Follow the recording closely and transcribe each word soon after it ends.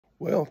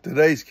Well,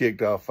 today's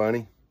kicked off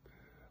funny.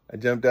 I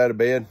jumped out of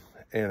bed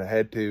and I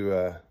had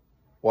to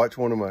watch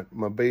one of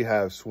my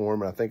beehives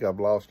swarm. I think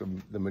I've lost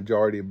the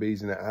majority of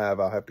bees in that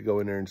hive. I'll have to go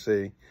in there and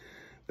see.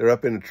 They're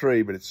up in a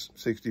tree, but it's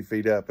 60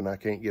 feet up and I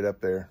can't get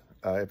up there.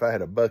 If I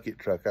had a bucket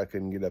truck, I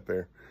couldn't get up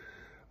there.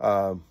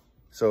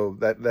 So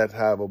that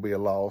hive will be a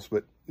loss,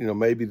 but you know,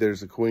 maybe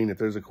there's a queen. If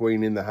there's a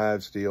queen in the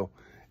hive still,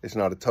 it's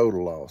not a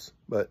total loss.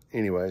 But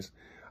anyways,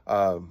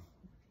 my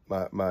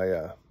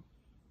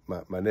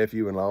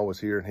nephew-in-law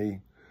was here and he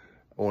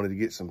wanted to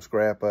get some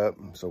scrap up.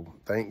 So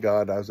thank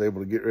God I was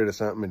able to get rid of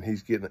something, and he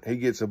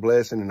gets a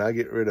blessing and I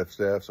get rid of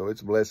stuff. So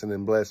it's a blessing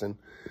and blessing.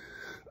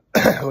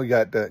 We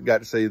got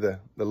to see the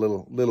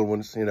little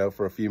ones, you know,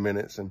 for a few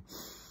minutes, and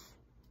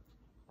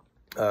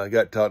got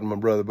to talk to my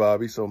brother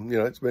Bobby. So, you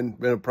know, it's been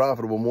a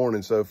profitable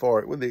morning so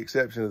far, with the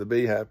exception of the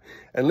beehive.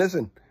 And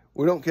listen,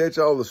 we don't catch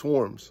all the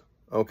swarms,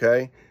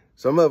 okay?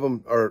 Some of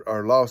them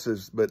are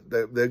losses, but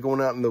they're going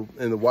out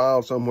in the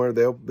wild somewhere.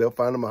 They'll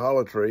find them a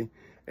hollow tree,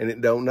 and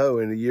it don't know.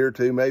 In a year or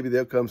two, maybe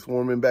they'll come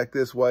swarming back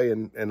this way,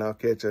 and I'll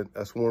catch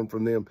a swarm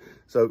from them.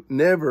 So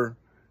never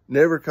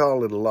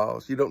call it a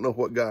loss. You don't know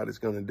what God is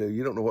going to do.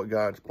 You don't know what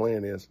God's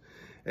plan is.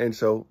 And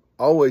so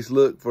always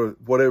look for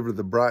whatever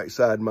the bright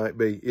side might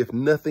be. If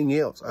nothing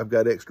else, I've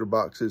got extra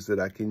boxes that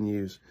I can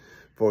use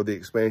for the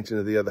expansion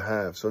of the other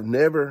hive. So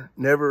never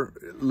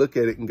look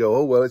at it and go,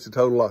 oh, well, it's a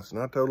total loss. It's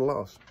not a total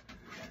loss.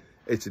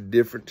 It's a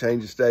different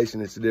change of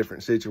station. It's a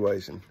different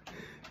situation.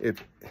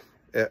 If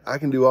I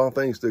can do all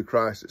things through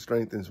Christ that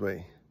strengthens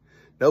me.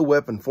 No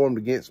weapon formed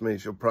against me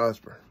shall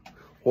prosper.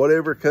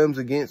 Whatever comes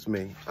against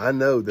me, I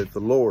know that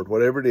the Lord,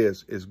 whatever it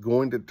is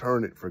going to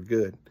turn it for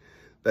good.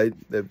 They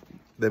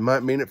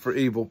might mean it for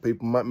evil.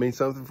 People might mean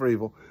something for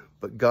evil,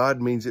 but God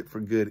means it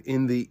for good.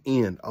 In the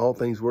end, all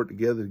things work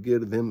together to good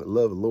to them that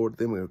love the Lord,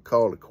 them that are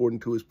called according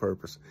to his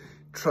purpose.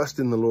 Trust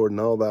in the Lord in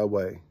all thy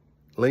way.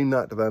 Lean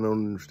not to thine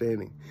own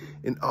understanding.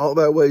 In all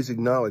thy ways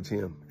acknowledge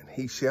him, and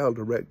he shall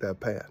direct thy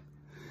path.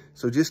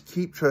 So just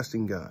keep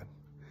trusting God.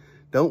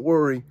 Don't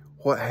worry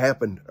what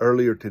happened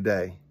earlier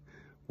today.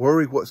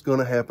 Worry what's going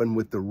to happen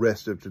with the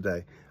rest of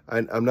today.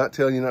 I'm not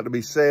telling you not to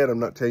be sad. I'm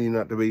not telling you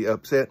not to be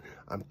upset.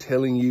 I'm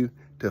telling you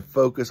to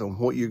focus on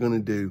what you're going to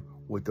do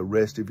with the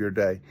rest of your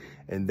day.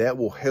 And that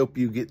will help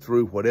you get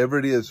through whatever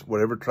it is,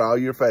 whatever trial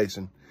you're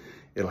facing.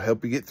 It'll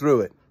help you get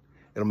through it.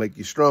 It'll make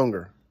you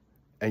stronger.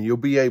 And you'll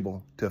be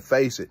able to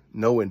face it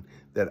knowing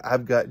that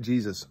I've got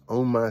Jesus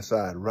on my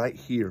side right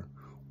here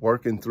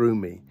working through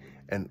me.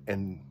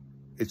 And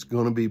it's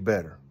going to be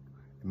better.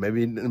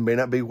 Maybe it may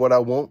not be what I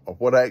want or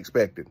what I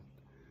expected,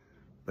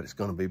 but it's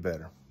going to be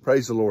better.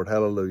 Praise the Lord.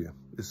 Hallelujah.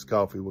 This is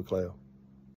Coffee with Cleo.